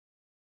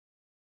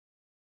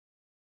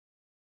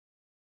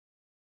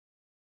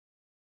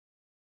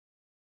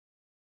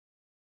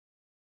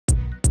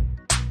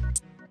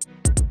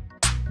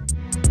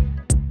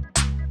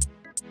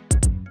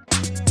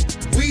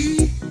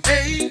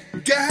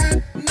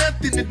got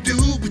nothing to do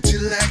but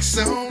chillax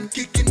on,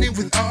 kicking it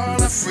with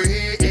all our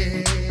friends.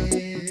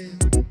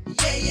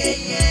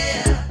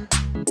 Yeah.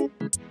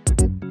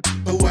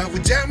 But while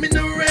we're jamming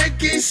the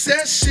reggae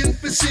session,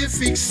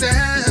 Pacific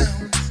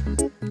sounds,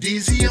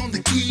 Dizzy on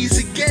the keys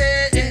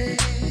again.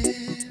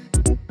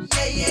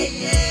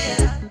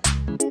 Yeah.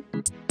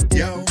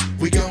 Yo,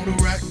 we gonna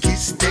rock it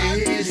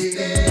steady.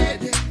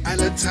 All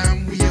the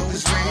time we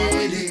always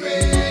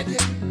ready.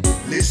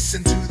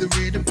 Listen to the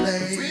rhythm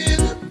play.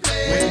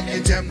 When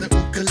you jam the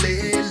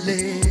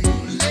ukulele.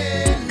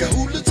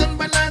 Kahulutan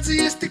balansi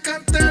este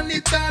kanta ni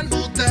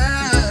tanuda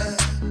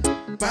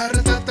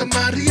para Tata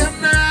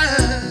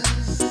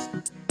Marianas.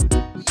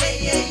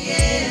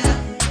 Yeah.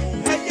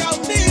 Hey, yo,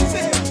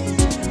 Dizzy.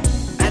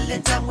 All the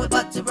time we're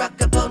about to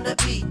rock up on the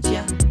beach,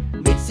 yeah.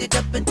 Mix it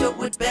up and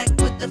throw it back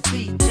with the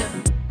feature.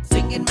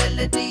 Singing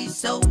melodies,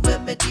 soul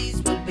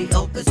remedies. We'll be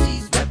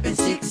overseas, rapping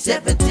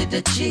 6-7 to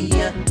the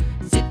chia.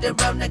 Sit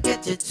around and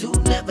get your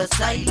tune, never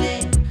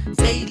silent.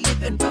 Stay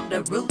living from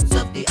the roots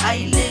of the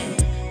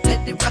island.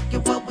 Let it rock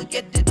it while we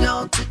get it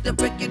on to the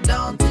break it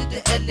down to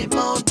the early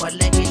morn.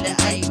 Wala gila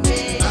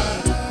aire.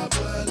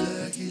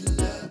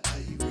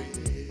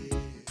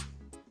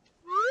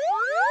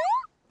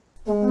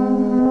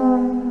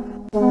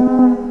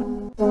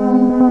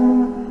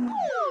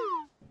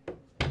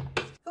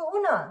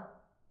 Una,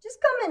 just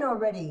come in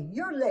already.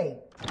 You're late.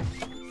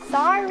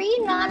 Sorry,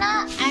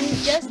 Nana. I'm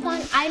just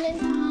on island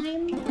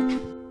time.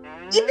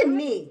 Even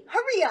me.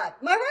 Hurry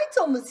up. My ride's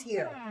almost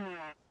here.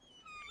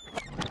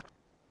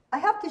 I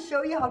have to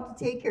show you how to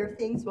take care of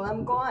things while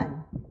I'm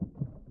gone.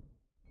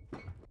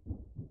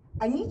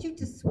 I need you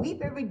to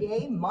sweep every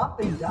day,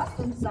 mop and dust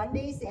on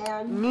Sundays,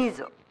 and...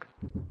 Nizok.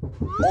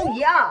 Oh,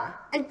 yeah.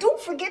 And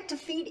don't forget to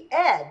feed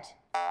Ed.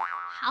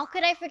 How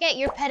could I forget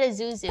your pet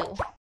Azuzu?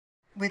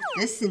 With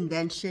this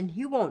invention,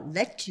 he won't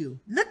let you.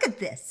 Look at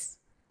this.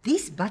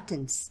 These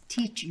buttons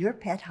teach your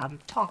pet how to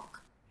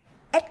talk.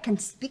 Ed can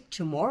speak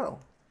Chamorro.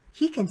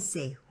 He can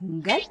say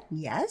hungan,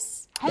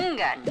 yes.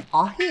 Hungan.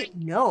 Ahi,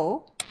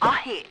 no.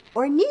 Ahi.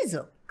 Or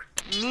nizok.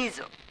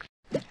 Nizok.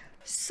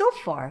 So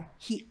far,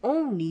 he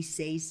only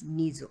says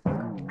nizok.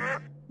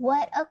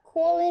 What a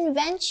cool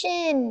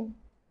invention!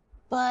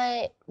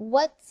 But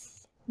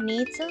what's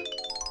nizok?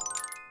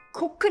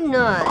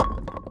 Coconut.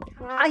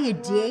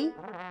 Ayuyu,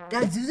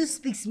 that Zuzu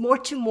speaks more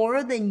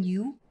Chamorro than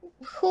you.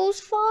 Whose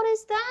fault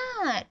is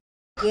that?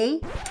 Eh?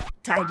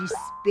 Tai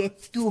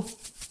respeto.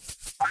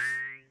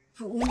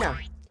 Una,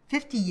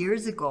 50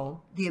 years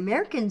ago, the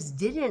Americans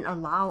didn't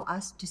allow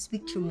us to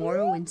speak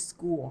Chamorro in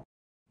school.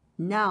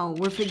 Now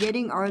we're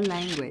forgetting our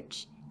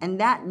language, and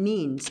that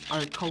means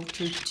our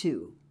culture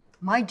too.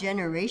 My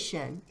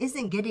generation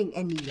isn't getting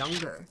any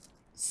younger.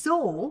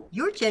 So,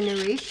 your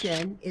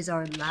generation is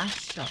our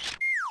last shot.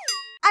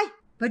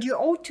 But you're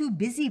all too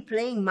busy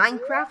playing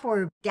Minecraft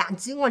or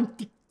dancing on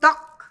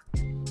TikTok.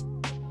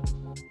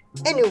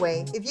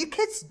 Anyway, if you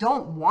kids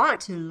don't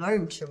want to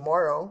learn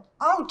Chamorro,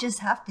 I'll just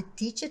have to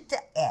teach it to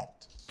Ed.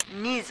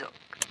 Nizok.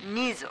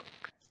 Nizok.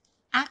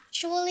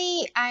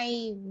 Actually,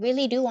 I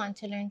really do want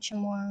to learn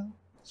Chamorro.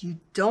 You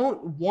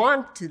don't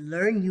want to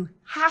learn, you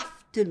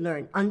have to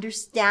learn.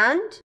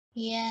 Understand?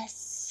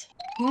 Yes.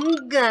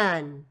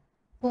 Hungan.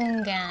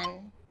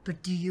 Hungan.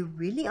 But do you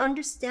really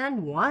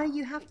understand why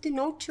you have to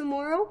know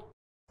Chamorro?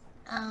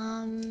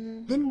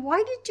 Then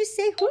why did you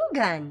say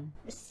hungan?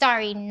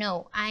 Sorry,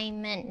 no. I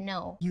meant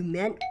no. You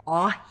meant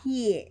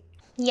ahi.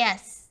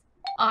 Yes.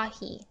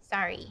 Ahi.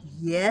 Sorry.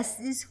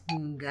 Yes is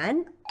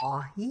hungan.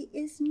 Ahi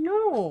is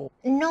no.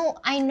 No,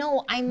 I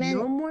know. I meant...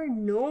 No more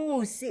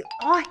no. Say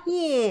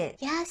ahi.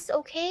 Yes,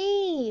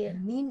 okay. I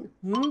mean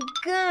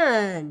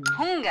hungan.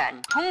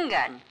 Hungan.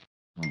 Hungan.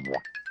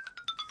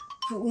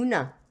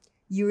 Fuuna,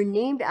 you were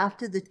named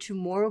after the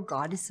Chamorro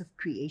goddess of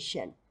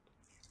creation.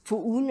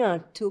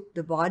 Fuuna took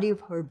the body of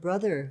her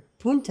brother,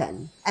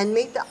 Puntan, and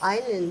made the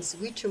islands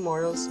we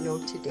Chamorros know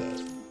today.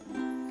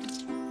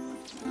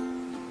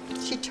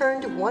 She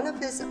turned one of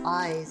his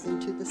eyes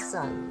into the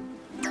sun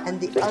and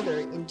the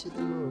other into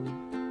the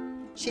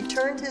moon. She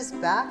turned his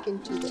back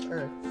into the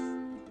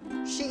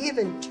earth. She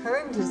even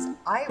turned his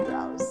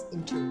eyebrows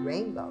into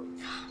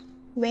rainbows.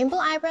 Rainbow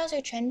eyebrows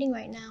are trending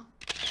right now.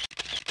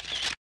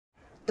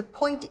 The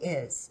point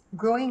is,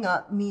 growing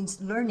up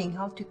means learning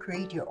how to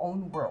create your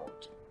own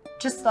world.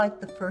 Just like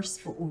the first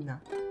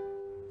Fuuna.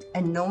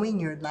 And knowing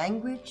your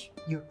language,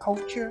 your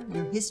culture,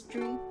 your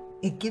history,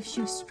 it gives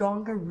you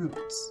stronger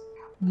roots,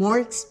 more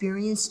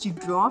experience to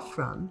draw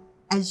from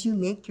as you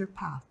make your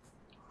path.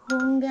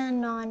 Hunga,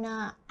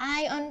 Nana,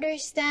 I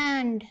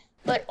understand.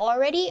 But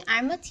already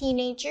I'm a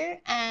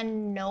teenager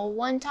and no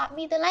one taught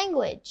me the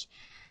language.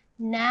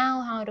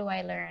 Now how do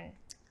I learn?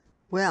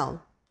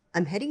 Well,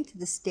 I'm heading to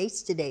the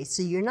States today,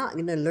 so you're not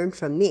going to learn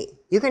from me.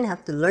 You're going to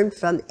have to learn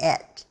from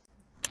Ed.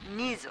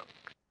 Nizok.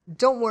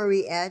 Don't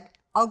worry, Ed.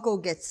 I'll go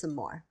get some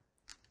more.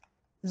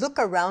 Look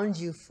around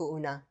you,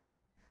 Fuuna.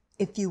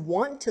 If you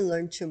want to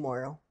learn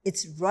Chamorro,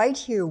 it's right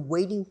here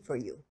waiting for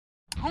you.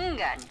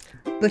 Hungan.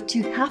 But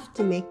you have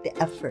to make the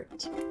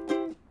effort.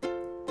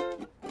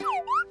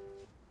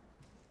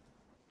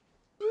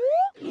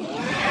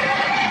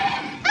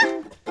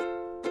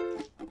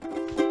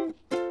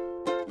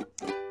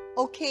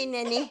 Okay,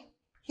 Neni.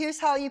 Here's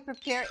how you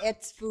prepare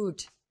its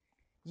food.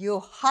 You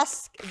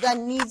husk the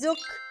nizuk,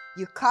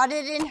 you cut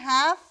it in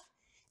half,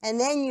 and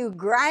then you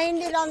grind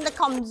it on the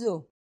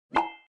kamzu.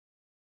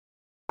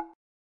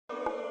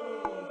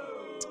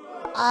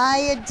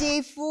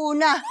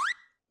 Ayadefuna.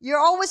 You're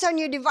always on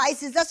your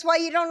devices. That's why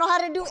you don't know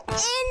how to do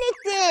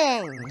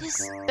anything.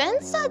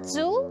 Dispensa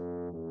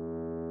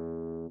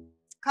too?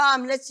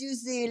 Come, let's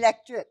use the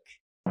electric.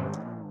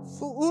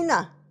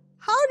 Fuuna,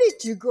 how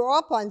did you grow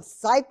up on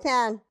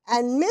Saipan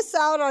and miss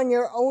out on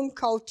your own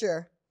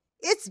culture?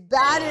 It's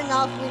bad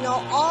enough we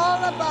know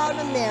all about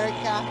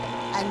America,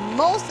 and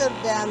most of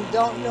them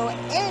don't know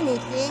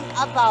anything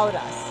about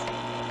us.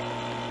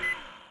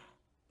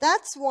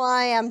 That's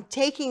why I'm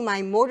taking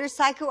my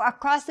motorcycle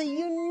across the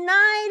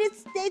United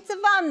States of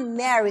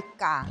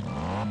America.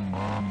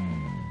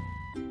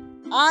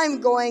 I'm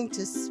going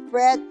to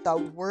spread the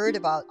word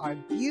about our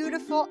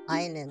beautiful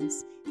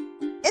islands.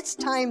 It's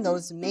time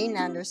those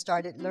mainlanders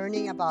started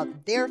learning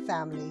about their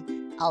family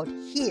out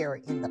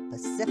here in the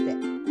Pacific.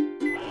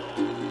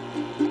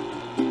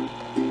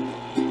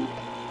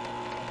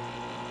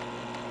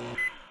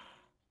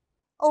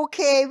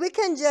 Okay, we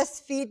can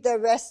just feed the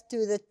rest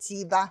to the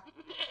chiba.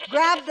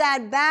 Grab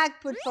that bag,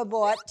 por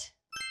favor.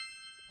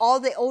 All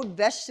the old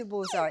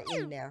vegetables are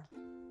in there.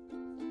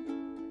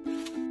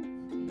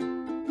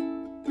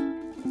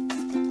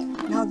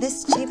 Now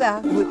this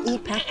chiba would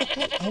eat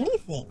practically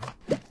anything,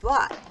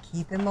 but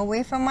keep him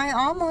away from my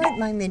omelet,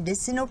 my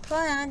medicinal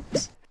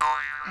plant.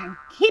 And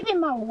keep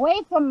him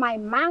away from my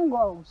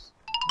mangoes.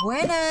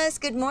 Buenas,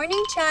 good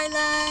morning,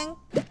 Chailang.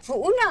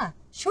 Fuuna,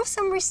 show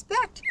some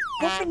respect.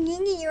 Go for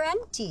Nini, your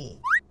auntie.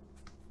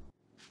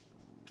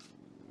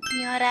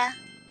 Nyora.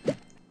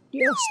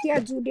 Dios tia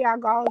judi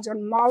agaw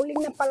dyan mauling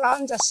na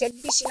palaan dyan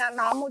sedbi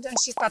sinanamo dyan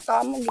si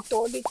tatamo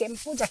gitoli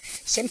tempo dyan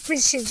siyempre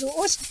si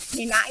Zeus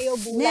ninayo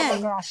bulang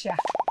ng Russia.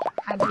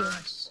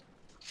 Adios.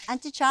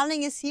 Auntie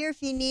Chailang is here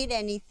if you need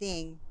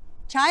anything.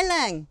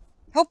 Chailang,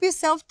 help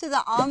yourself to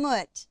the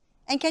omelet.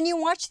 And can you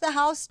watch the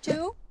house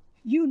too?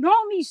 You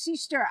know me,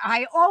 sister.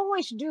 I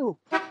always do.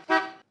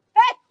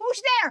 Hey,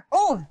 who's there?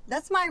 Oh,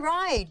 that's my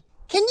ride.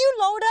 Can you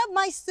load up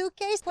my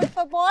suitcase, por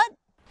favor?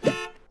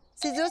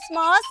 Si Zeus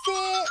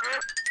Masi.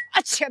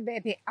 Acha,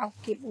 baby. I'll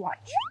keep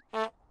watch.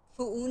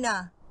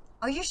 Fuuna,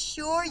 are you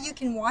sure you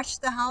can watch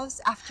the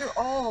house? After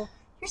all,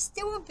 you're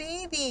still a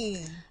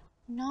baby.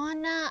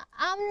 Nona,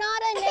 I'm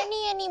not a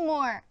nanny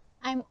anymore.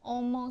 I'm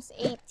almost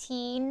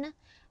 18.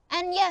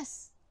 And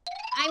yes,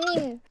 I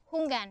mean,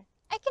 Hungan,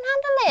 I can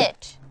handle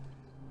it.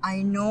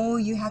 I know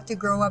you had to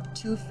grow up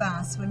too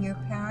fast when your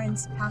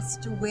parents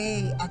passed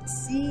away at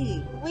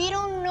sea. We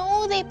don't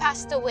know they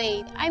passed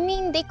away. I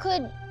mean, they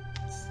could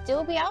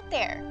still be out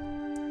there.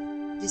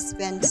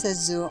 Dispensa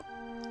Zu.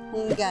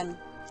 Hungan,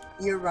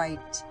 you're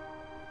right.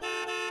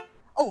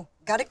 Oh,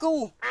 gotta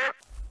go.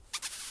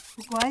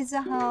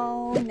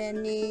 Guaizahaw,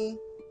 Neni.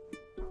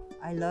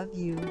 I love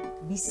you.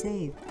 Be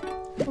safe.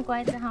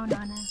 Guaizahaw,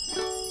 Nona.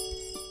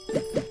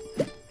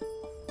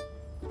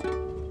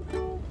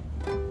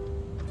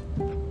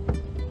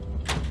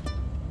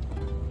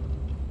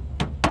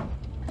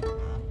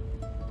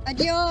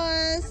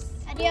 Adios.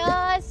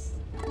 Adios.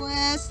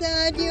 Pues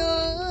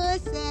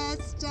adios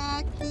está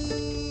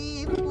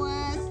aquí.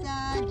 Pues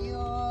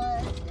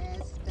adios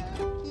está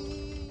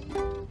aquí.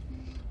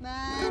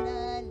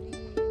 Manali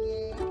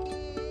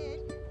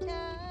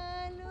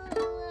talo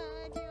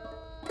adios.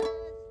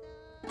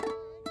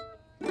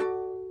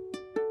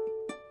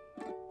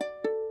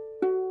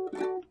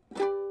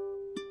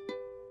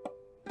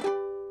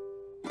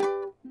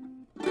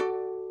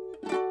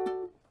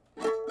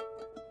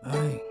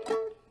 Ay.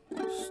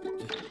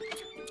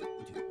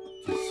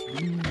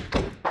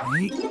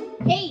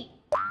 Hey,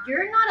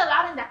 you're not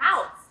allowed in the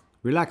house.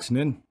 Relax,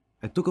 Nen.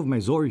 I took off my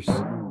Zoris.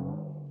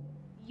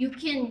 You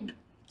can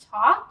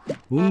talk?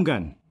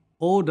 Hungan.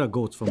 All the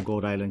goats from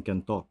Goat Island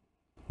can talk.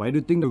 Why do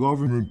you think the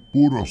Government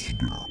put us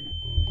there.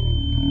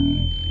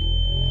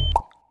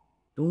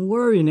 Don't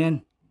worry,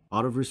 Nen.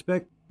 Out of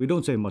respect, we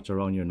don't say much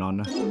around your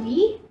Nona.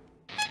 Me?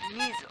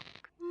 Nizok.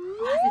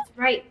 Oh, that's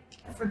right.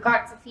 I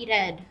forgot to feed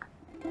Ed.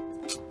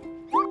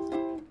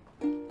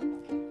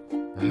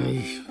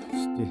 Ay,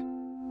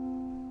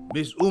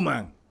 Miss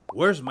Umang,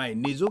 where's my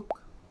nizuk?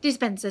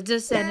 Dispensa to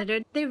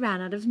Senator, they ran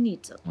out of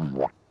needle.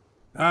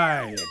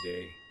 Ay,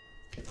 day.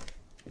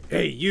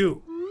 Hey,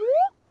 you.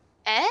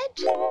 Ed?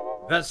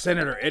 That's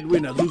Senator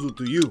Edwin Azuzu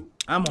to you.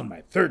 I'm on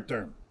my 3rd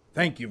term.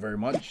 Thank you very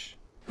much.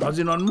 How's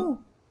it on mo?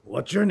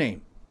 What's your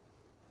name?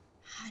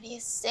 How do you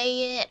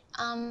say it?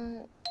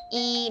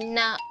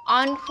 Ina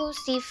Anhu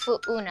si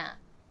Fuuna.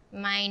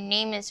 My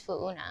name is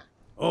Fuuna.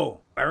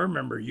 Oh, I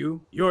remember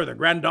you. You're the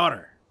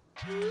granddaughter.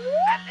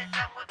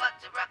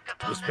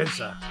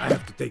 Dispensa, I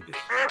have to take this.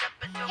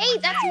 Hey,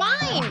 that's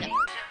mine!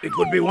 It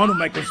could be one of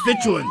my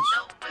constituents.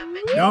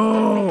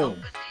 No.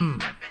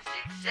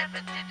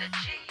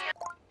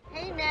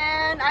 Hey,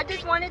 Nan, I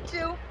just wanted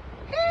to...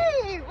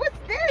 Hey, what's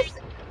this?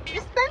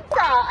 Dispensa,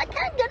 I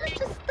can't get it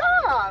to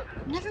stop.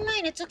 Never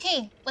mind, it's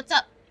okay. What's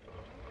up?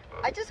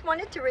 I just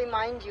wanted to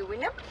remind you, we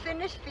never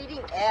finished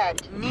feeding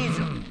Ed.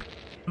 Nizo.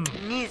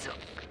 Nizo.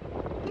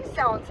 He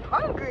sounds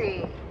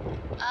hungry.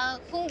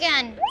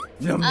 Hungan.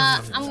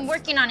 I'm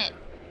working on it.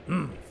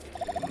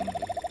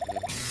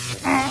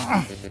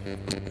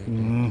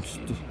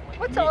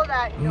 What's all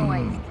that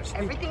noise?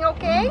 Everything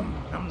okay?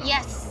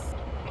 Yes.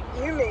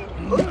 You mean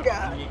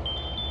Hunga?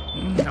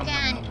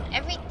 Hungan,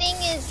 everything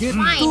is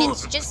fine.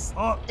 It's just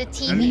the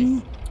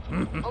TV.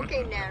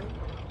 Okay, Nan.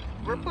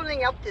 We're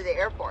pulling up to the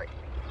airport.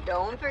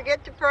 Don't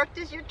forget to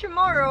practice your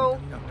Chamorro.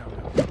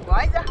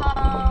 Bye,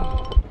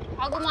 Zahao.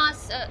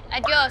 Hagumas,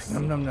 adios.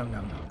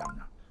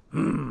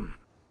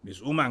 Miss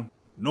Umang,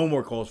 no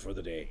more calls for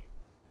the day.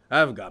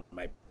 I've got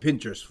my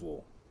pinchers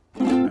full.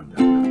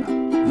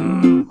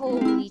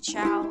 Holy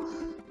chow.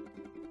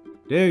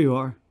 There you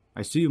are.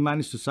 I see you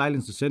managed to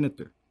silence the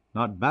senator.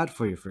 Not bad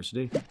for your first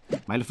day.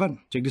 Milefan,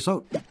 check this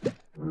out.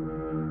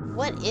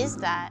 What is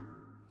that?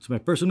 It's my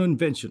personal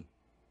invention.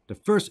 The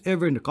first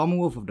ever in the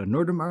Commonwealth of the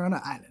Northern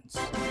Marianas Islands.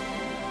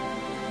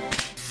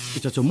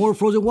 It's a Chamorro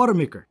frozen water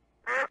maker.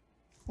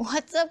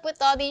 What's up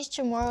with all these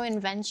Chamorro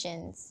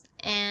inventions?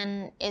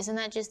 And isn't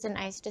that just an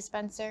ice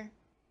dispenser?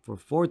 For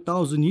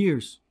 4,000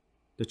 years,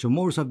 the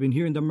Chamorros have been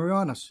here in the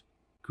Marianas,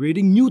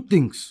 creating new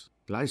things.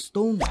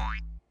 Glystone,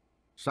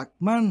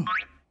 Sakman,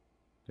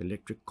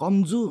 electric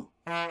komzu.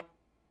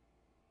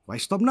 Why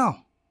stop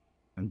now?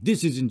 And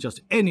this isn't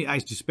just any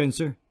ice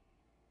dispenser.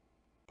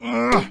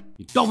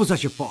 It doubles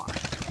as your power.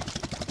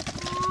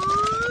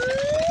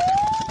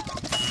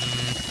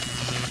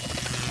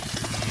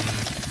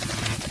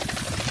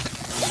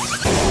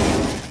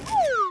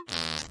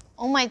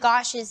 Oh my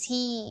gosh, is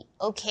he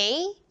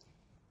okay?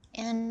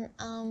 And,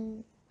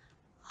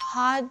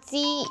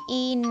 Hadzi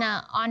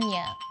Ina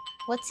Anya.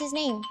 What's his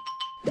name?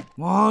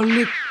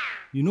 Malik,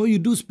 you know you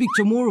do speak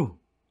Chamorro.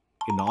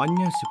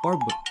 Inanya si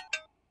Parbot.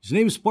 His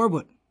name is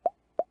Parbot.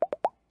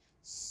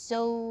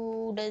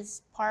 So,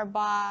 does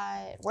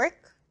Parbot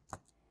work?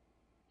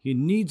 He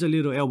needs a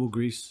little elbow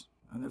grease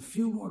and a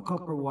few more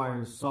copper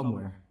wires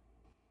somewhere.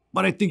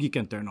 But I think he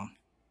can turn on.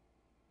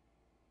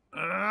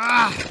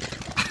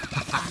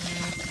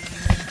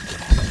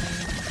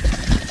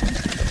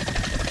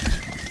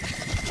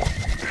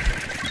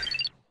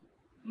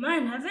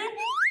 Man, heaven?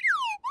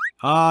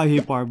 He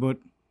Parbot.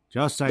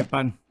 Just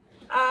Saipan.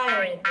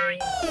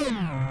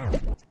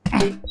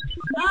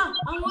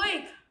 I'm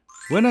awake.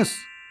 Buenas.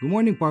 Good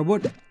morning,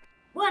 Parbot.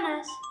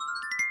 Buenas.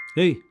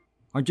 Hey,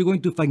 aren't you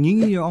going to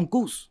fangingi your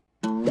uncles?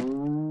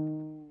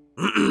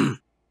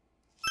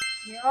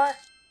 Yeah.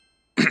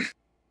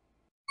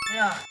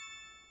 Yeah.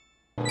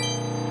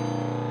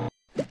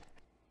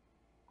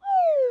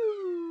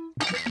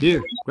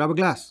 Here, grab a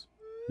glass.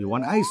 You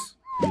want ice?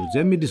 You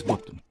send me this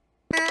button.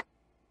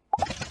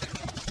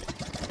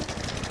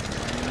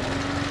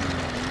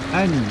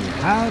 And you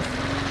have...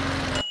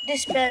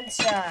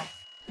 Dispenser.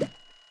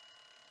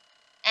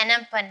 An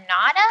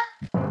empanada?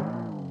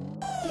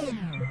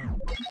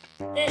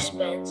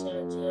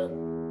 Dispenser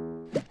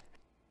too.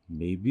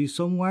 Maybe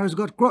some wires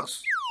got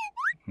crossed.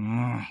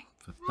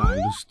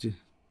 Fatalusti.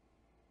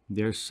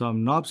 There's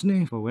some knobs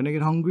ne for when I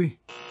get hungry.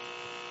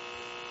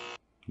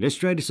 Let's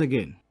try this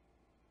again.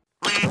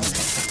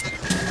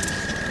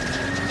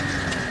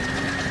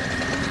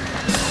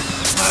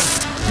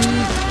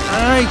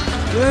 Ay,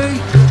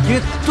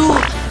 get to!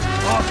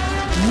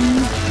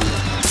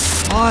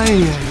 Ay,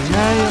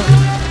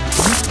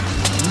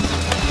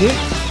 get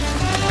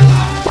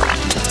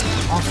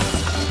off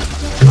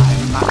my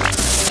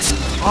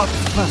mouth. Off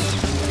fast.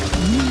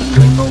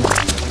 No.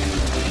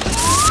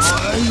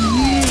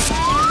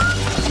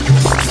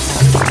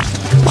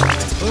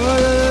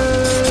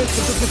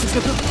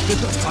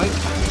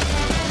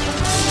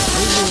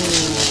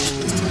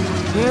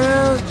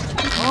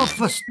 Get off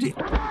fast.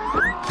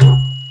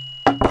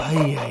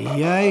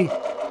 Ay.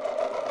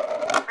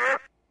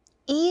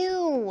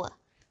 Ew!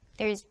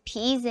 There's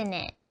peas in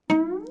it.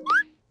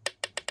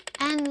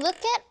 And look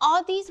at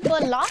all these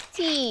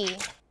balati.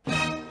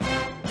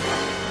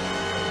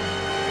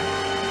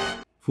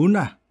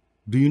 Funa,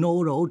 do you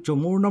know the old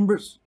Chamorro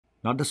numbers?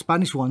 Not the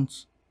Spanish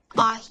ones.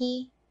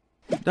 Ahi.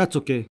 That's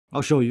okay.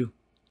 I'll show you.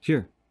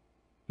 Here,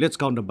 let's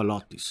count the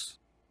balotis.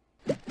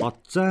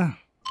 Otsa,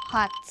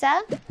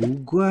 Hatsa.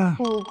 Hugwa,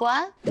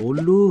 Hugwa.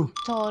 Olu,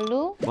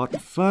 Tolu.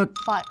 Potfat,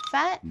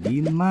 Fatfat.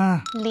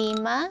 Lima,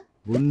 Lima.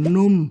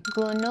 Bunum,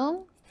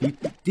 Gunum.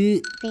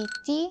 Piti,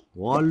 Piti.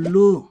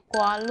 Walu,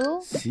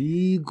 Kualu.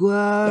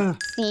 Sigwa.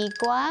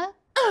 Sigwa.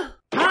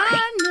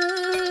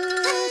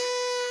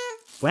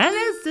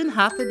 Buenas and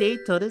half a day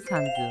todas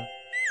Hanzu.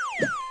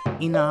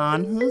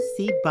 Inanhu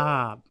si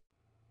Bob.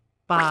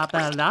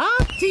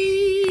 Babalati.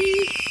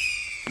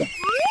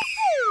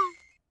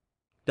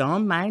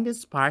 Don't mind the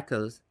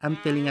sparkles. I'm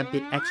feeling a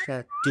bit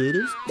extra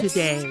doodles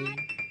today.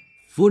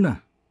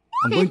 Funa,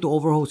 I'm going to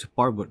overhaul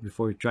Parbot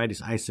before we try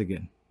this ice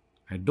again.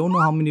 I don't know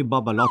how many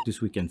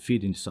babalotis we can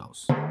feed in this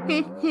house.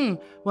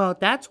 Well,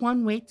 that's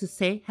one way to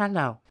say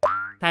hello.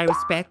 Pay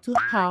respect to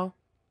how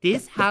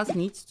this house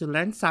needs to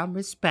learn some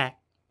respect.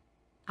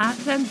 I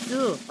can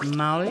do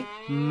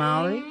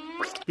Maui.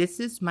 This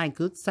is my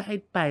good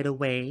side, by the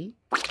way.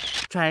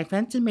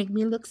 Trying to make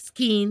me look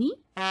skinny.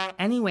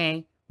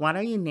 Anyway, what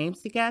are your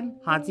names again?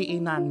 Haji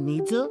Inan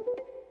Nidu?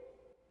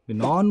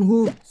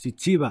 Inonhu si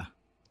Chiba.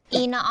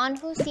 Ina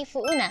Anhu si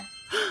Fuuna.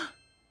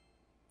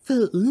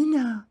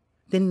 Fuuna,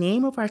 the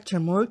name of our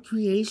Chamorro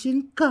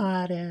creation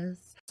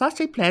goddess.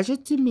 Such a pleasure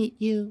to meet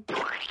you.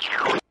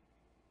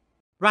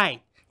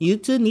 Right, you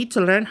two need to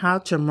learn how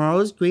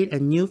Chamorros greet a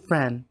new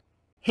friend.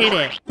 Hit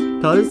it.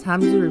 Todos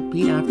Hamza,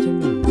 repeat after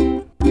me.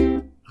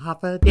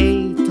 Half a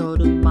day,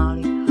 Total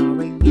Molly, how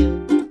are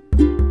you?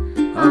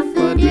 Half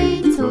a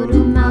day,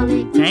 Total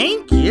Molly.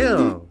 Thank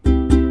you.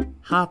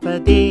 Half a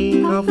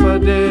day, Half a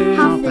day,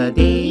 half a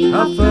day,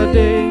 half a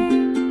day,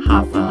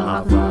 half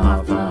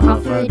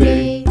a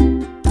day.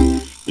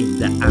 In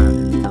the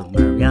islands of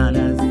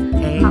Marianas,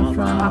 hey,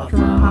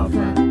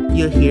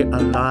 you hear a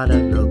lot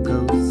of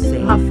locals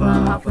say,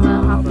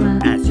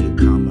 as you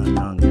come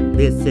along and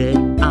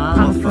listen,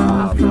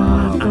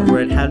 a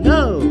word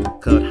hello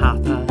called half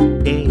a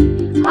day,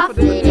 Half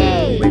a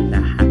day. with a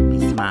happy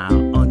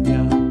smile on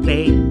your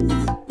face.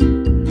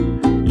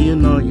 You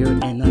know you're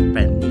in a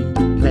friendly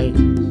place,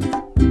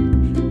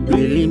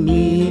 really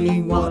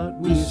meaning what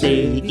we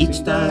say.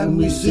 Each time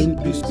we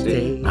simply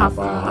say, half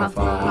a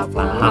day.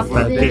 Half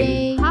a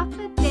day.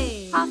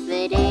 Half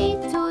a day,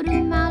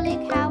 Total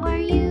Malik, how are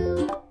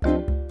you?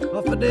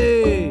 half a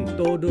day,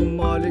 Todo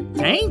Malik.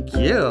 Thank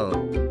you.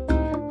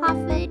 Half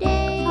a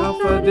day. Half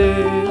a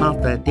day,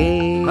 Half a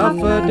day, half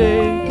a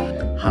day,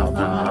 half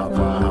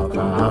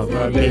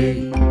a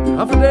day.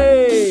 half a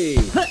day.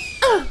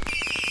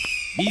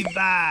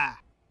 Viva!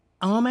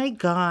 Oh my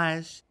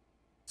gosh.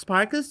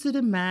 Sparkles to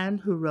the man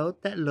who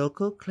wrote that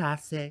local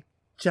classic,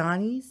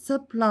 Johnny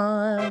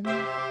Sublime.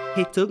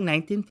 He took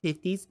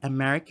 1950s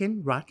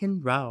American rock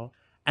and roll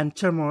and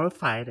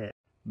Chamorro-fied it.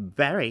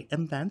 Very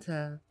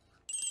inventive.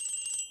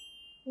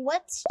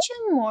 What's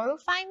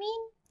Chamorro-fi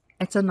mean?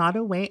 It's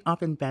another way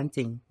of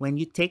inventing when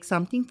you take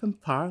something from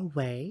far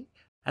away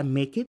and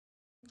make it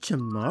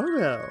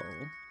Chamorro.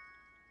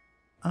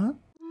 Huh?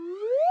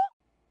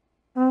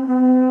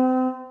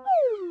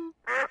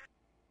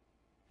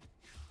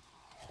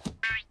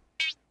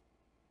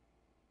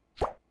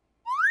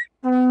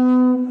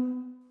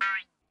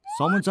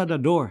 Someone's at the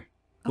door.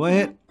 Go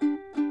ahead.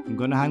 I'm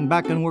gonna hang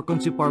back and work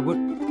on si Parbut.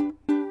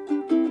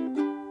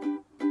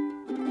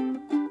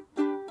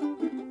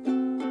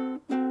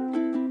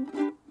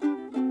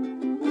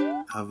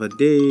 Have a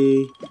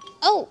day.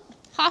 Oh,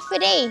 half a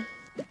day.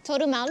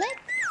 Total Malik?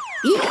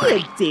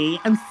 Easy,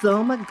 I'm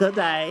so much good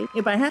at.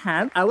 If I had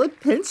hands, I would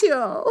pinch you.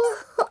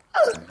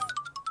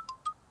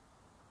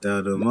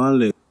 Dada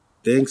Malik,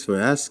 thanks for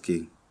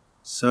asking.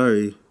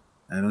 Sorry,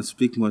 I don't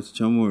speak much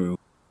Chamorro.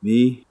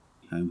 Me,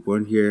 I'm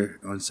born here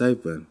on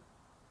Saipan,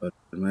 but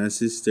my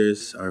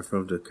sisters are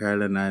from the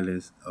Caroline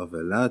Islands of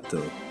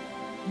Elato.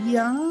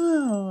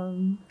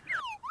 Yum.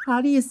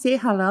 How do you say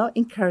hello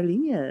in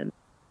Carolinian?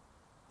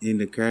 In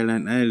the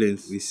Caroline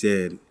Islands, we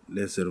said,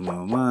 Lesser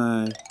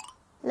Mamai.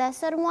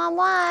 Lesser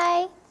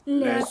Mwamwai.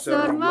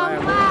 Lesser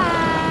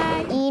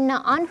Mwamwai.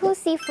 Ina Anhu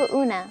si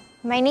Fuuna.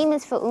 My name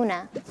is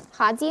Fuuna.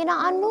 Haji Ina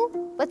Anhu?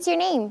 What's your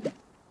name?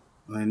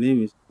 My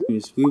name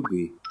is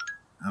Pupi.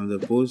 I'm the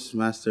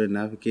postmaster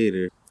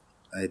navigator.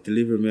 I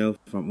deliver mail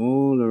from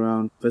all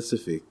around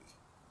Pacific,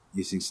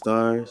 using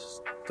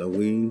stars, the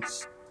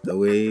winds, the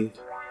wave,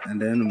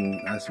 and the animal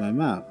as my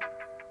map.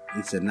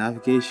 It's a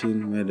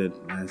navigation method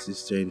my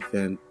sister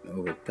invented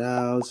over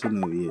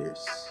thousands of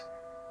years.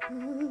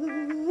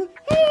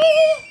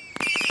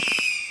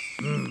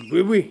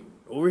 Wee,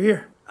 over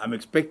here. I'm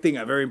expecting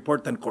a very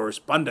important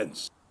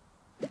correspondence.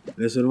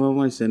 Listen,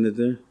 my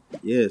Senator.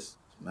 Yes,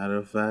 matter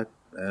of fact,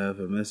 I have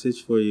a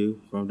message for you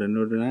from the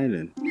Northern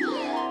Island.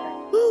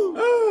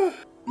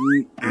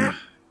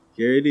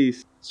 Here it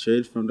is,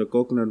 straight from the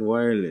Coconut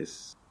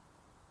Wireless.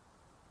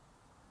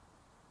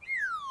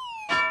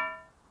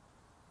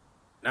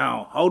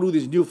 Now, how do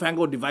these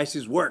newfangled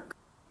devices work?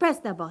 Press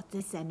the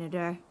button,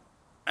 Senator.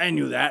 I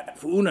knew that.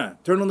 Fuuna,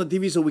 turn on the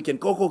TV so we can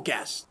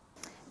CocoCast.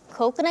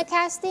 Coconut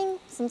casting?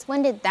 Since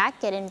when did that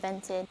get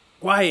invented?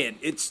 Quiet,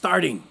 it's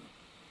starting.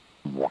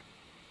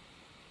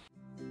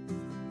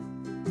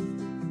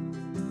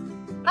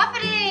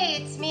 Kapari!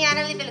 It's me,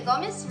 Annalie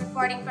Villagomez,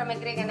 reporting from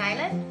Agrigan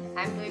Island.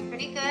 I'm doing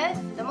pretty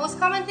good. The most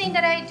common thing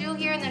that I do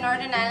here in the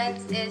Northern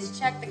Islands is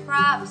check the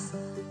crops,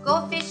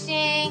 go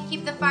fishing,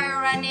 keep the fire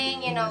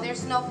running. You know,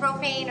 there's no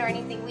propane or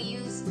anything. We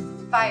use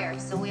fire,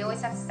 so we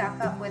always have to stock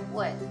up with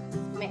wood.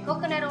 We make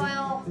coconut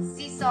oil,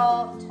 sea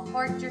salt,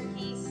 pork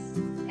jerkies,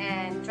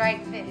 and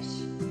dried fish.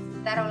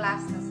 That'll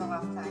last us a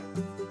long time.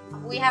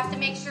 We have to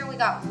make sure we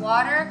got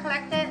water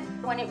collected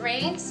when it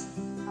rains.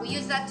 We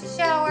use that to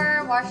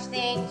shower, wash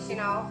things, you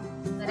know.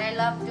 What I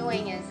love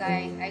doing is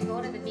I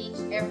go to the beach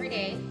every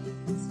day,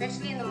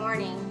 especially in the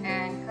morning,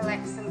 and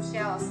collect some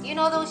shells. You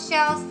know those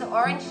shells, the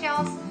orange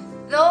shells?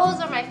 Those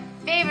are my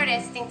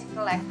favoriteest thing to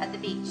collect at the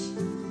beach.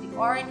 The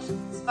orange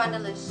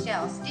spondylus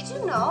shells. Did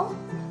you know?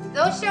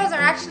 Those shells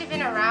are actually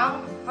been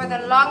around for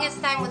the longest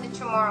time with the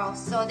Chamorros,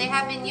 so they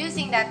have been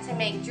using that to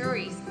make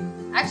jewelries.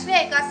 Actually,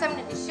 I got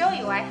something to show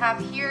you. I have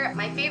here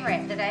my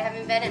favorite that I have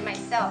invented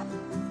myself.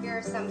 Here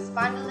are some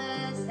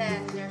spondulas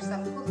and there's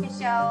some puka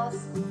shells,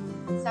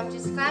 some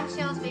just clam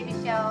shells, baby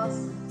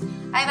shells.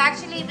 I've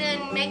actually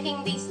been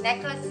making these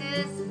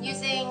necklaces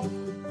using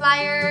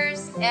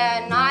pliers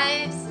and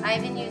knives. I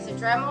even use a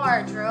Dremel or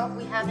a drill if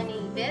we have any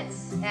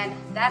bits, and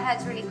that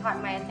has really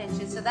caught my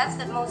attention. So that's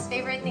the most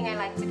favorite thing I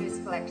like to do is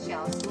collect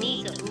shells.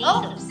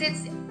 Oh,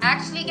 since it's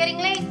actually getting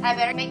late, I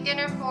better make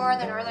dinner for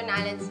the Northern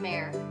Islands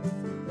Mayor.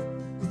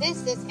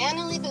 This is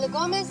Annalie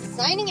Villagomez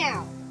signing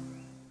out.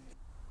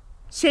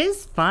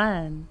 She's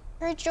fun.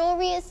 Her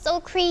jewelry is so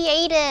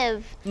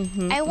creative.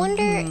 I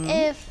wonder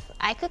if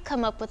I could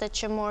come up with a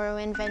Chamorro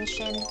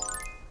invention.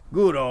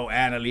 Good old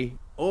Annalie.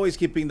 Always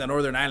keeping the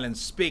Northern Islands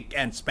spick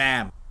and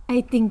spam.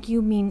 I think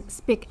you mean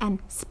spick and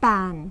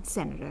span,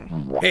 Senator.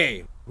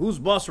 Hey, who's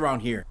boss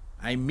around here?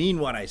 I mean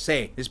what I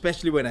say,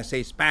 especially when I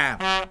say spam.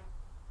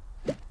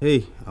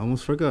 Hey, I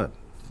almost forgot.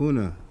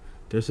 Funa,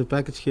 there's a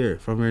package here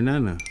from your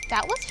Nana.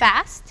 That was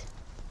fast.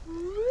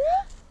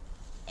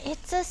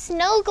 It's a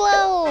snow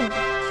globe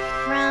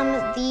from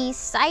the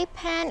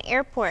Saipan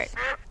airport.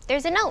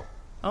 There's a note.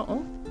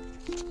 Uh-oh.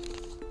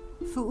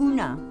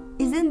 Fuuna,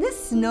 isn't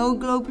this snow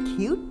globe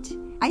cute?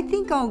 I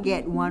think I'll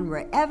get one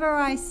wherever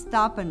I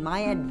stop on my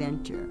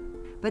adventure.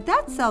 But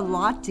that's a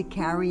lot to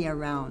carry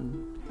around.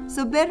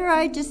 So better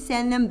I just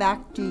send them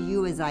back to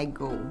you as I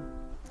go.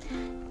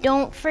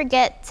 Don't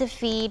forget to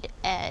feed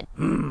Ed.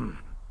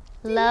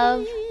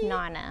 Love,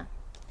 Nåna.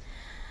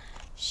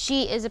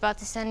 She is about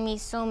to send me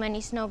so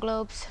many snow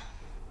globes.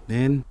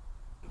 Then,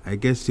 I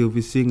guess you'll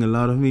be seeing a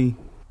lot of me.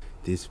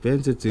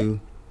 Dispenser too,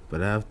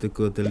 but I have to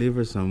go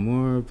deliver some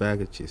more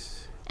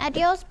packages.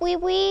 Adios, Bui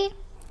Bui.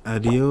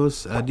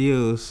 Adios,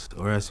 adios,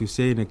 or as we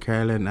say in the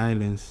Caroline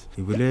Islands,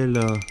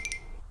 Ibulela.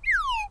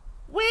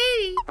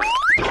 Wait!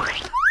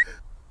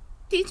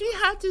 Teach me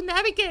how to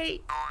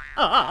navigate.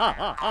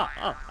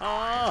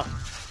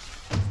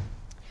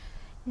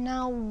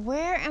 Now,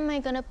 where am I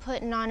gonna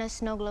put Nåna's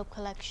snow globe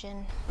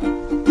collection?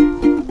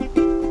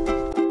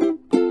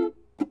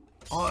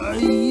 Oh,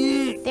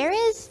 yeah. There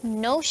is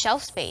no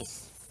shelf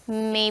space.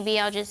 Maybe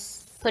I'll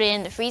just put it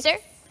in the freezer?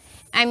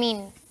 I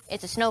mean,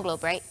 it's a snow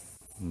globe, right?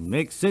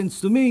 Makes sense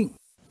to me.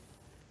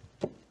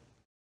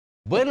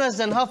 Buenas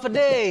and half a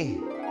day.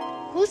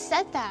 Who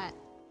said that?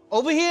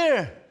 Over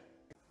here.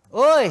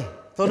 Oi,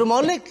 todo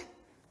malik.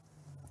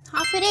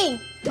 Half a day.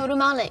 Todo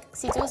malik.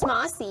 Si Diyos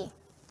maasi.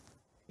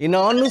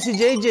 Inaon mo si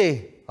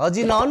JJ.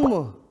 Haji naon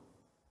mo.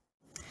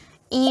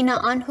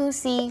 Inaon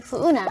si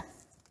Fuuna.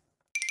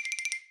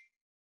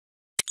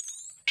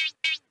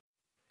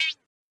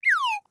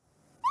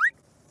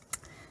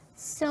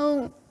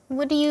 So,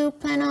 what do you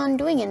plan on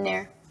doing in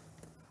there?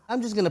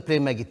 I'm just gonna play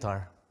my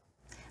guitar.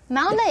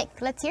 Malik,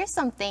 let's hear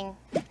something.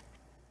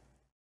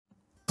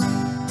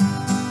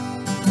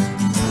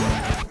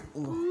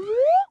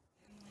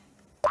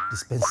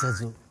 Dispensa,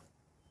 Zo.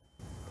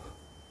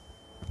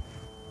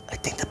 I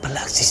think the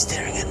Palaxi's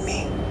staring at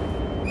me.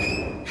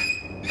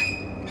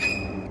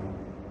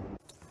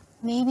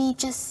 Maybe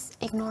just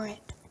ignore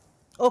it.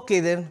 Okay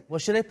then,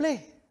 what should I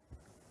play?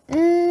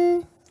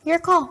 Your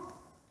call.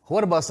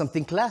 What about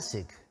something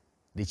classic?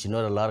 Did you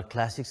know that a lot of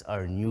classics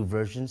are new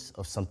versions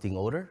of something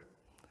older?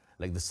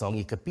 Like the song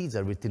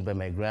Ikapidza, written by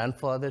my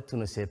grandfather,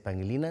 Tunase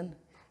Pangilinan,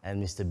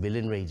 and Mr.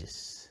 Bilin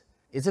Regis.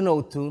 It's an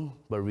old tune,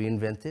 but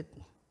reinvented,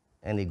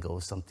 and it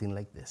goes something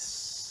like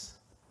this.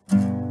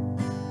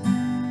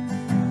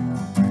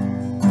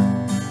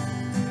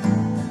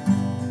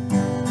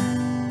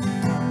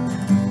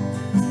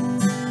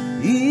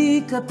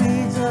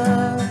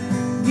 Ikapidza,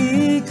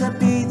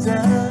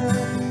 Ikapidza,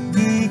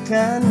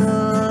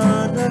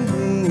 Ikanodan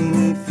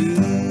Winifi,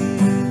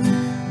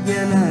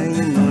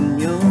 Yanayan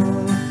Nonyo,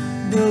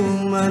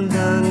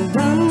 Dumandang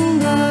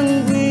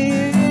Dandangwi.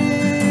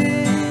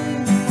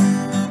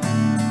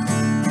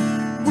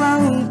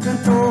 Wang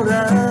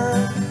Kantora,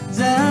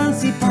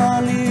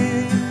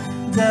 Zanzipali,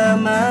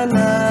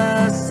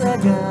 Damana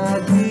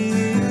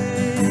Sagadi,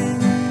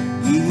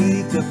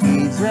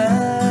 Ikapidza,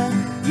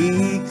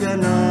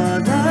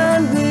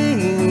 Ikanodan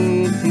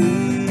Winifi.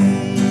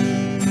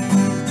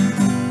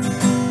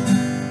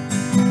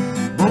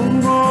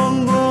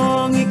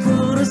 Bongbong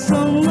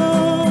ikurasong mo,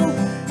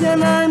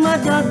 yan ay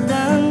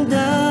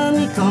madagdangdang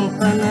ikang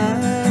pana.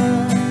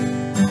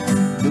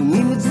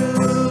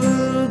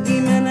 Lumimudug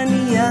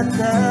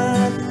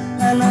imananiyatat,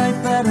 alay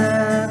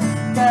para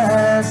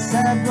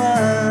kaasaba.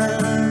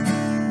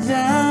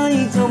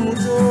 Jai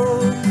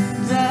tomuto,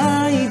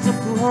 jai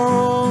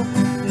tokuho,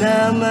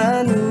 na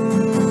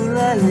manulalegni.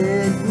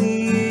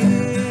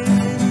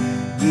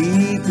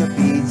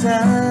 Ikapidza,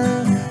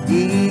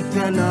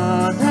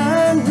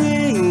 ikanodan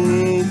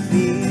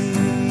winifi.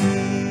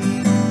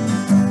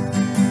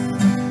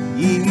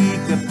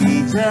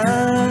 Ikapidza,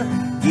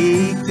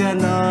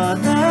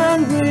 ikanodan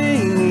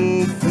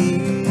winifi.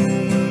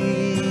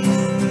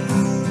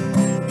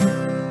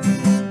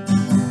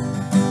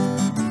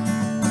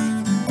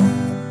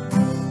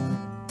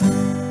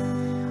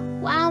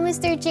 Wow,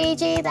 Mr.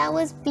 JJ, that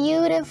was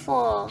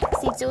beautiful.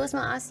 Si Diyos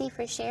maasi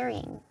for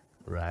sharing.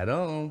 Right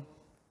on.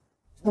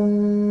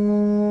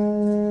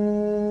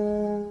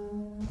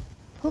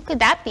 Who could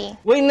that be?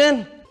 Wait,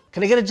 Nan.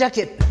 Can I get a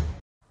jacket?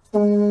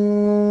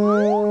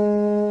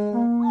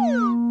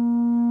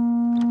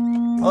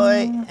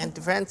 Oi,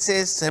 Auntie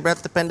Francis, I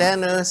brought the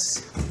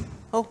pandanus.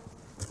 Oh,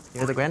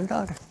 you're the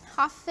granddaughter.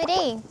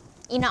 Hafide.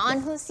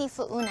 Inaanhu si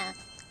fuuna.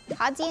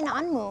 Hadi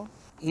inaanmu.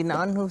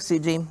 Inaanhu si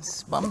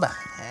James Bamba,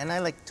 and I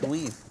like to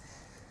weave.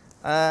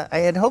 I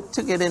had hoped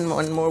to get in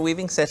one more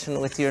weaving session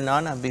with your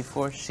Nåna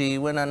before she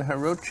went on her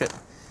road trip,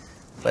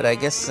 but I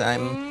guess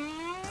I'm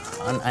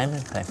on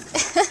island time.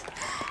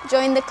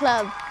 Join the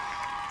club.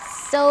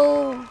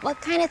 So,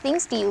 what kind of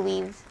things do you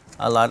weave?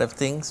 A lot of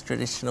things,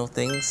 traditional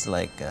things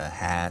like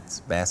hats,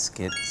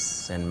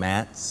 baskets, and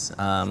mats.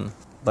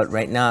 But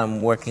right now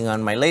I'm working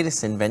on my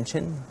latest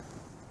invention,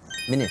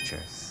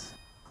 miniatures.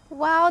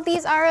 Wow,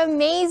 these are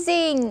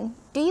amazing!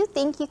 Do you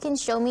think you can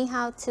show me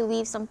how to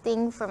weave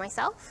something for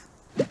myself?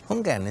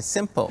 Hungan is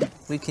simple.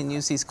 We can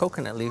use these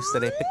coconut leaves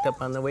that I picked up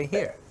on the way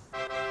here.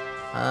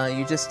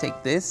 You just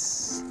take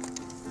this,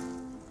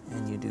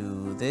 and you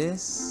do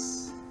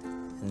this,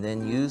 and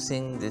then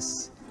using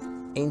this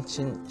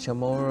ancient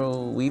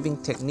Chamorro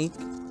weaving technique,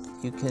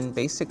 you can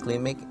basically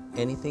make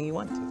anything you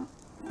want to.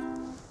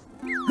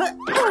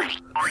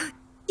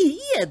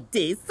 Yeah,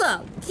 they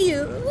so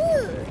cute.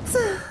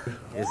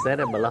 Is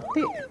that a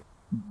balati?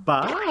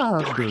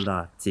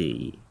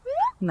 Balati.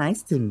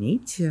 Nice to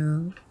meet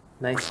you.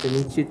 Nice to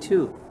meet you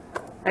too.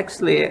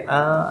 Actually,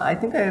 I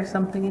think I have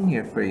something in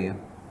here for you.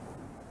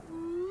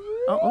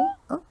 Oh.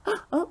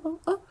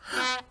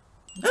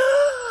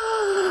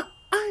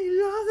 I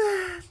love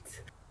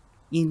it.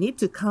 You need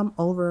to come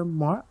over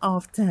more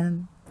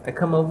often. I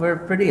come over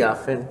pretty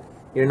often.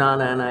 Your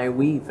Nana and I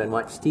weave and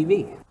watch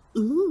TV.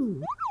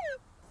 Ooh.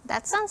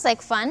 That sounds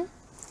like fun.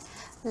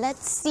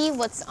 Let's see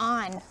what's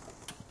on.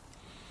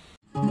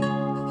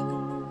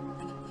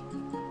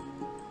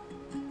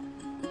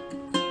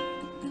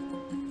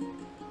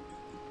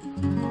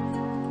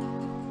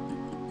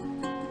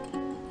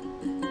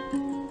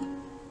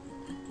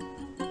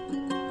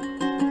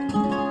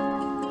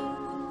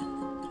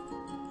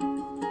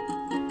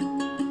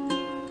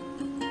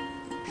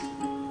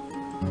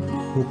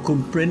 Who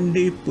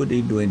comprende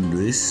pudi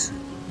duenduis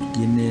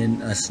ginin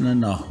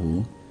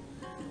asnanahu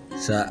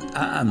sa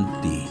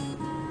aamti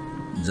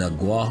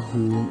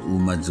zagwahu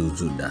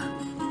umazuzuda.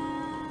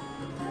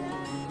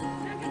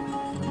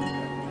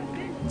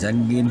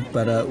 Jangin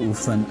para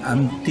ufan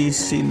amti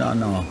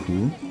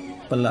sinanahu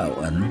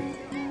Palawan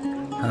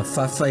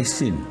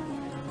hafafaisin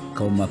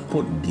kau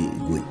maputgi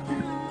guit.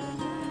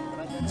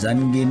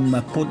 Jangin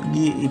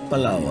maputgi i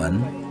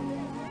Palawan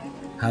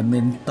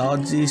hamin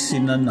taji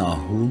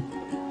sinanahu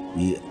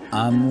i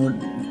amud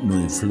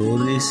nui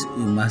flores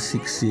i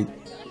masiksik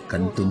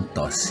kantun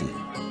tosi.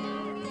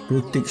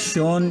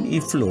 Proteksyon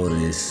i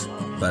flores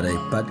para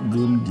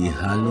ipatgun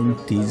gihalong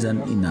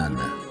tizan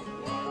inana.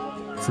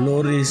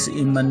 Flores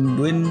i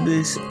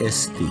manduendes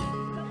esti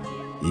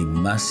i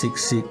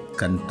masiksik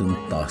kantun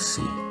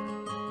tosi.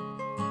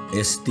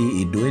 Esti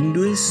i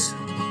duendes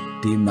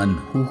ti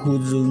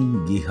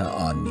manhuhuzung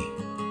gihaani.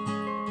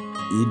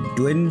 I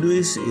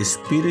duendes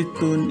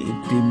espiritun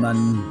iti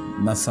man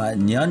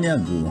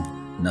mafanyanyagu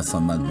na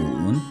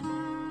famaguun,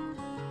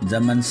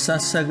 zaman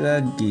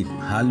sasaga git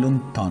halong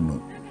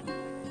tonot.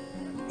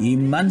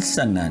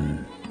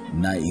 Imansangan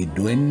na i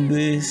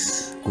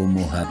duendes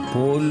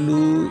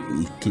kumuhapolo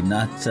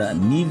ikinatsa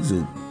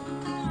nizug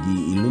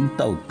gi ilong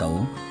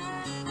taw-taw,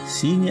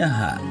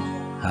 sinyaha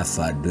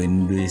hafa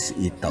duendes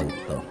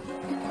itaw-taw.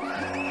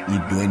 I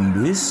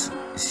duendes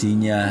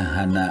sinya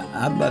hana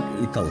abag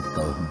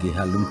itaw-taw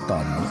gihalong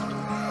tonot,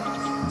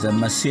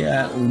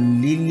 jamasya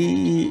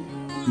unlili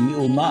i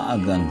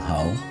umaagang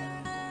haw,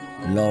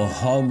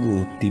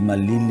 lohago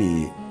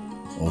timalili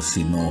o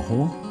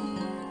sinoho,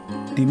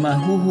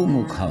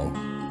 timahuhumukhaw,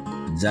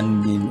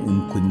 janggin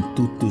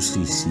unkuntutu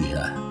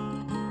sisiha.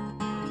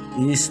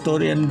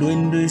 Istoryan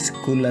duendes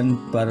kulan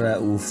para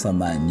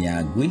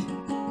ufamanyagwi,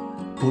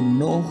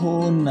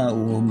 punoho na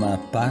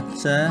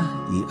umapatsa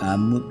i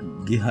amut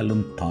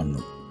gihalong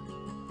tonot.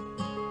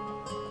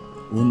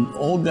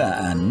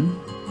 Unogaan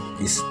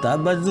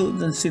istabazo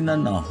dan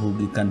sinanahu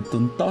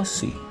gikantun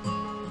tosi.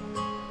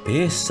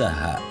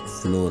 Pesaha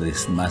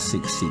flores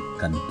masiksik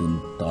kantun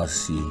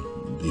tosi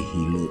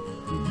gihilo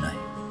unay.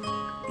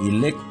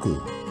 Ilekku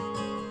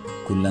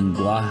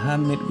kulangwaha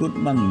mitgut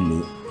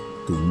manglu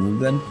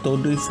tumugan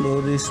todoy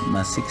flores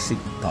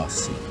masiksik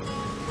tosi.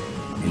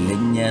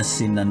 Ileknya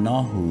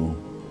sinanahu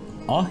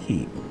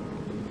ahi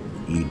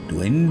i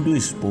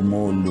duenduis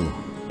pomolo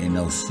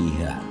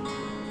enausiha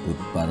put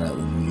para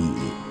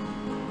unlii.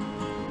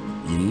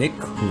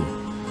 Ilekhu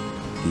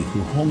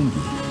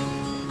dihuhonggi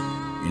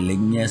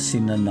ileknya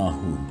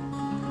sinanahu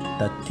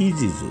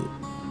tatizizu.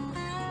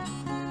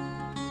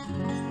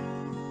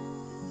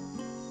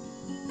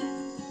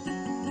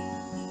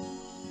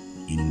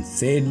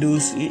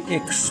 Infedus i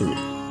exo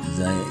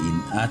zaya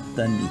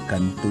inatan i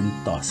kantun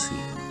tosi.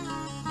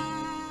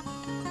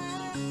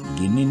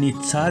 Ginini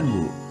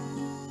tsago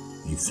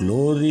i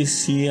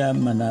flores siya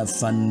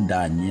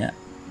manafandanya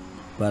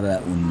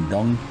para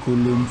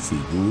undongkulum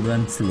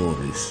figuran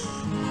flores.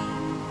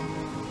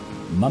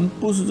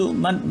 Mampus do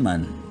man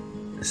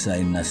sa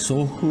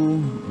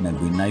inasohu na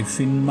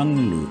gunaifin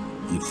manglu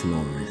i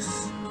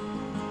flores.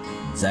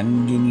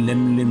 Zangin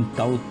lemlem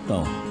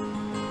tautaw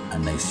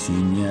anay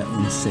sinya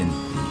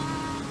unsenti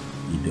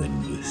i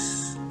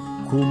duendes.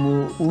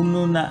 Kumu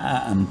uno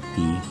na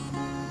aamti,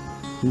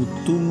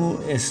 tutungo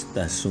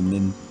esta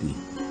sumenti,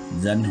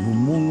 jan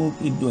humungog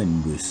i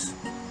duendes.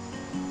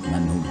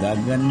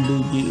 Manhugagan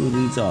do gi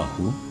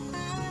urizahu,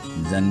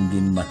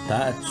 zangin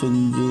mata at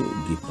sunjo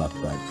gi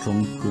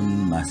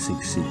papatrongkun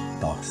masiksik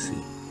tosi.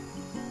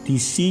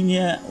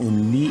 Tisinya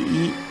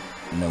unlii,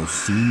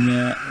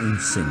 lausinya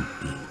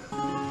unsenti.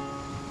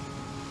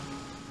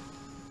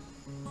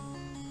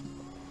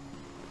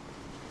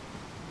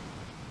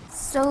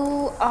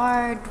 So,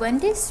 are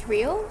duendes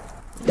real?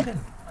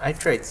 I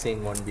tried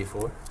seeing one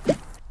before.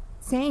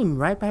 Same,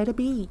 right by the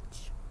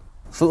beach.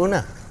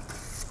 Fuuna,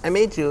 I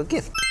made you a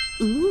gift.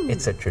 Ooh.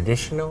 It's a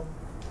traditional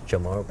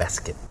Chamorro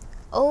basket.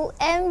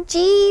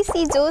 OMG,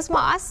 si Joe's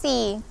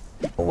maasi.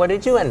 What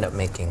did you end up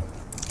making?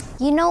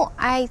 You know,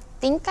 I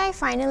think I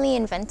finally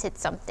invented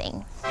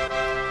something.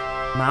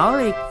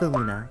 Maorik,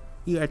 Fuuna,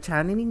 you are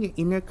channeling your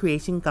inner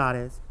creation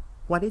goddess.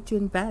 What did you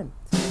invent?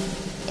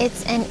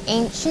 It's an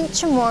ancient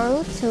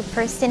Chamorro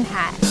two-person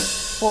hat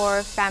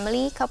for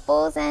family,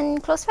 couples,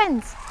 and close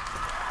friends.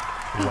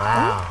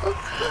 Wow.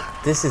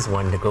 This is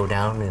one to go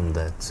down in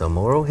the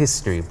Chamorro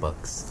history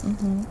books.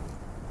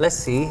 Let's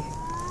see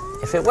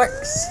if it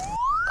works.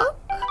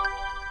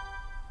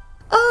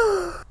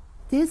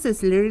 This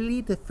is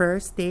literally the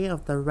first day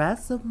of the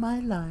rest of my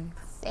life.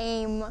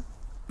 Same.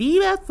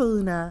 Biba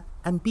Fuuna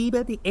and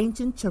Biba the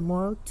ancient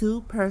Chamorro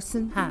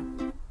two-person hat.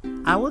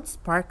 I would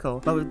sparkle,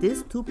 but with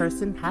this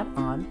two-person hat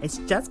on, it's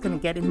just gonna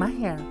get in my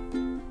hair.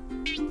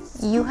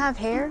 You have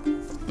hair?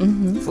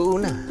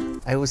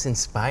 Fuuna, I was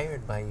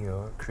inspired by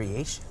your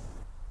creation,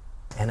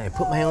 and I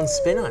put my own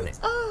spin on it.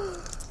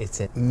 It's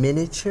a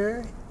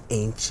miniature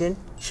ancient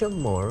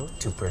Chamorro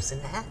two-person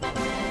hat.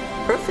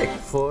 Perfect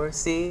for,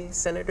 see,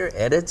 Senator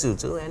Eda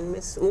Zuzu and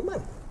Miss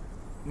Uman.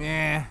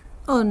 Yeah.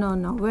 Oh, no,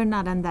 we're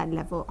not on that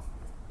level.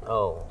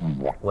 Oh,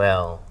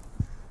 well,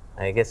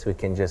 I guess we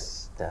can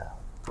just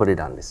put it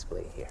on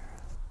display here.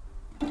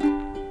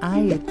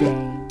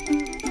 Iodine.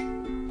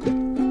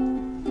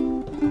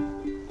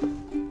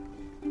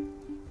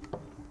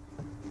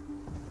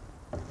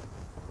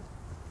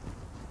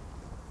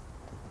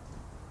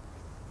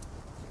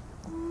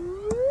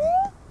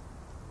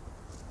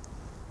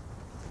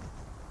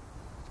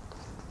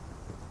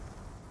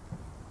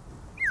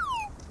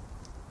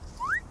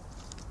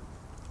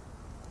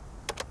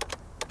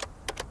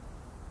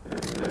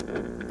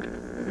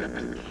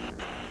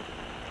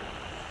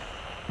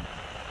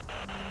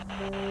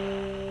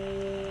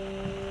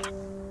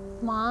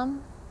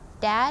 Mom,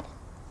 Dad,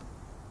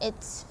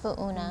 it's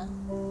Fuuna.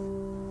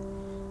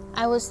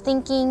 I was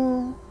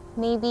thinking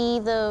maybe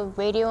the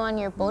radio on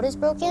your boat is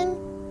broken.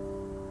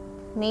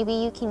 Maybe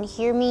you can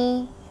hear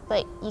me,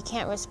 but you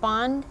can't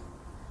respond.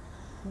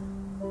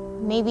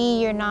 Maybe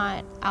you're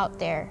not out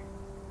there.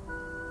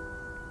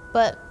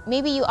 But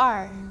maybe you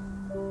are.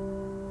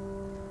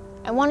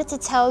 I wanted to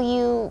tell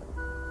you,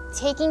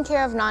 taking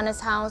care of Nåna's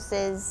house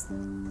is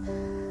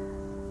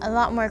a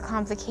lot more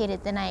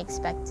complicated than I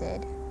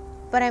expected.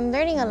 But I'm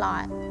learning a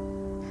lot.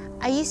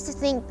 I used to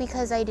think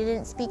because I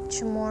didn't speak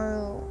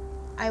Chamorro,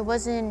 I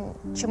wasn't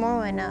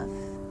Chamorro enough.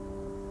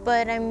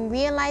 But I'm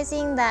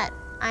realizing that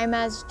I'm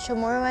as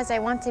Chamorro as I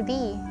want to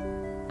be.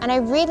 And I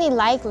really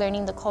like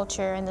learning the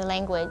culture and the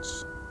language,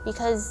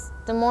 because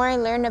the more I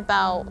learn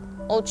about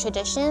old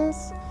traditions,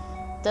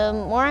 the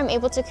more I'm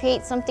able to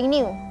create something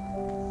new.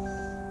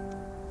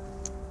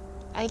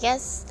 I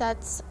guess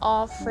that's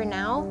all for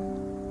now.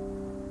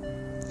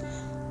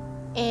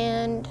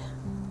 And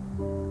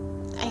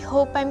I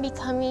hope I'm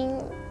becoming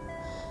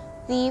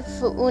the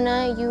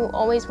Fuuna you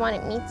always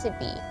wanted me to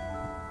be.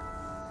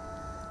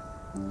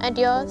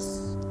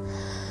 Adios.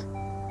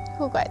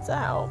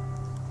 Hugaitzao.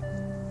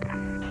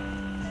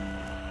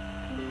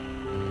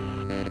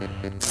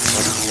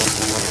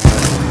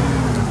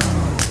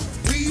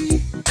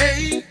 We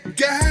ain't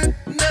got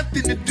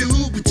nothing to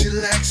do but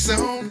chillax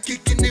on,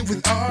 kicking it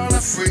with all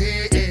our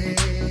friends.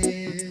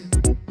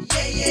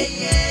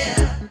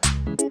 Yeah.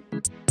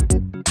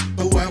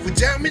 But while we're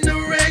jamming the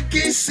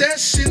reggae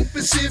session,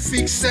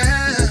 Pacific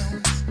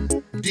sounds,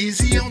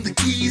 Dizzy on the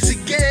keys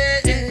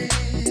again.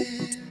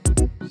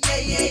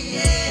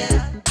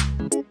 Yeah.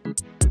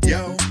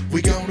 Yo,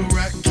 we gonna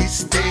rock it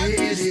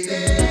steady.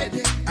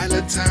 All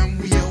the time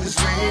we always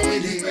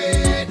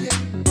ready.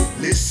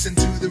 Listen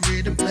to the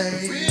rhythm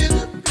play.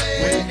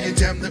 When you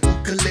jam the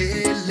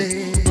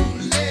ukulele.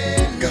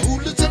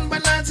 Kahulutan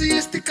balansi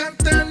este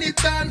kanta ni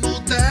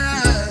tanuta.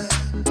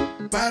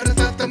 Para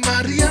Tata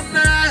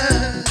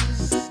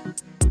Marianas.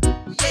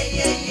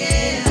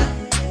 Yeah.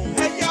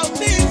 Hey yo,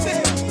 Dizzy.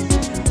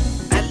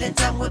 All the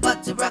time we're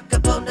about to rock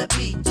up on the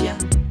beach, yeah.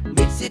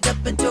 Mix it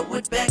up and throw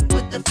it back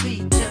with the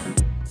feature.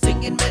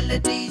 Singing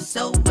melodies,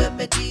 soul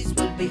remedies.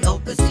 We'll be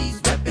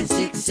overseas, rapping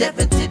 6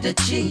 7 to the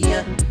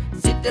chia.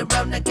 Sit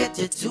around and get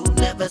your tune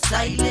never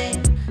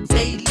silent.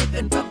 Stay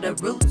living from the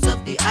roots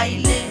of the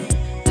island.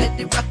 Let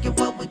it rock it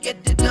while we get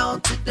it on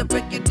to the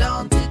break it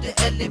down to the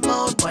early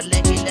morn.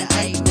 Wala gila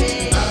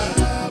aire.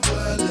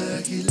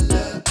 Wala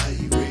gila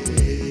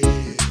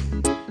aire.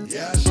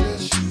 Yasha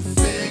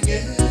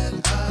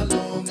shufengen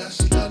along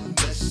aslan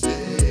beste.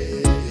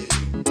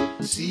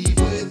 See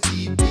where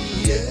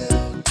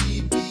DPL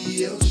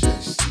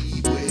just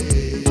see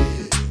where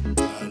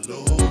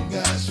along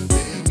as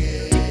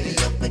fengen. Be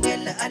open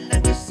ela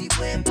alang si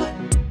weapon.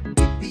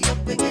 Be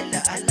open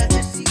ela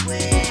alang si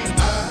weapon.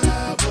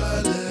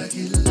 Wala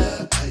gila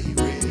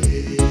aire.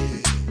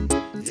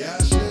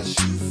 Yasha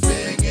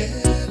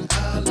shufengen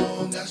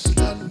along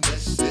aslan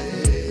beste.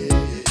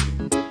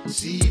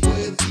 See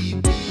where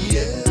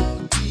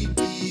DPL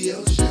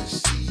just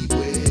see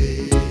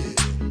where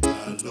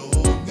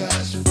along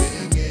as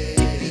fengen.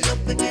 Be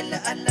open ela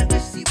alang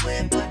si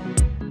weapon.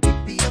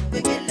 Be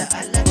open ela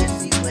alang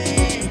si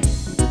weapon.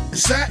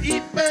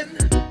 Saipan,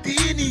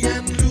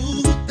 tinian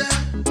luta.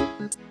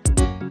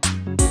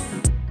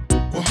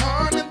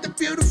 Wahan and the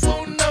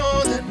beautiful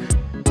northern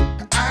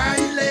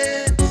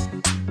islands.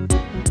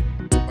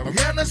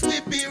 Marianas, we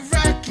be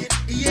rocking,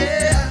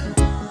 yeah.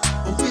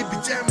 We be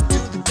jamming to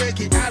the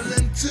reggae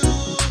island too.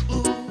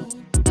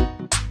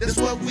 That's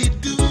what we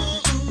do.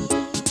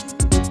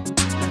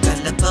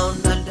 Telephone,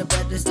 all the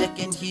brothers that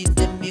can hear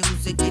the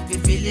music. If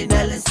you're feeling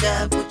all the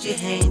style, put your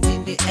hands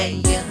in the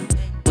air.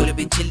 Gonna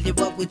be chillin'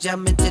 while we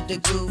jamming to the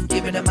groove.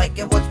 Give it a mic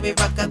and watch me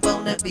rock. I'm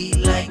gonna be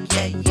like,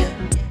 yeah, yeah.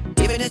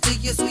 Giving it to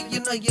you sweet, you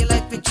know you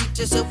like to treat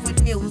yourself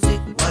with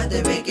music. While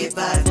the reggae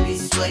vibe be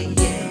swaying.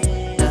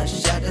 Now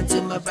shout out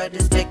to my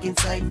brothers back in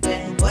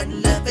Saipan.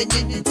 One love and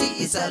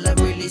unity is all I'm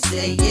really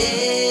saying.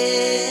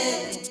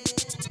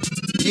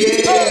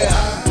 Yeah.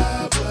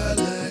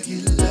 Wala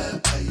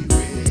gila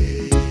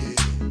aire.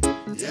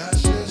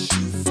 Yasha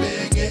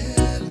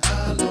shufengen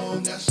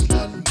along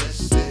aslan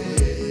beste.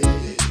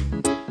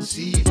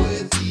 See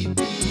where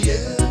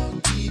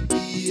DPL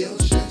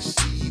just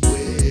see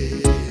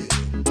where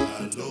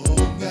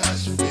along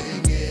as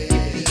fengen.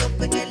 Be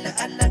open ela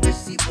alang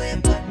si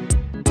weapon.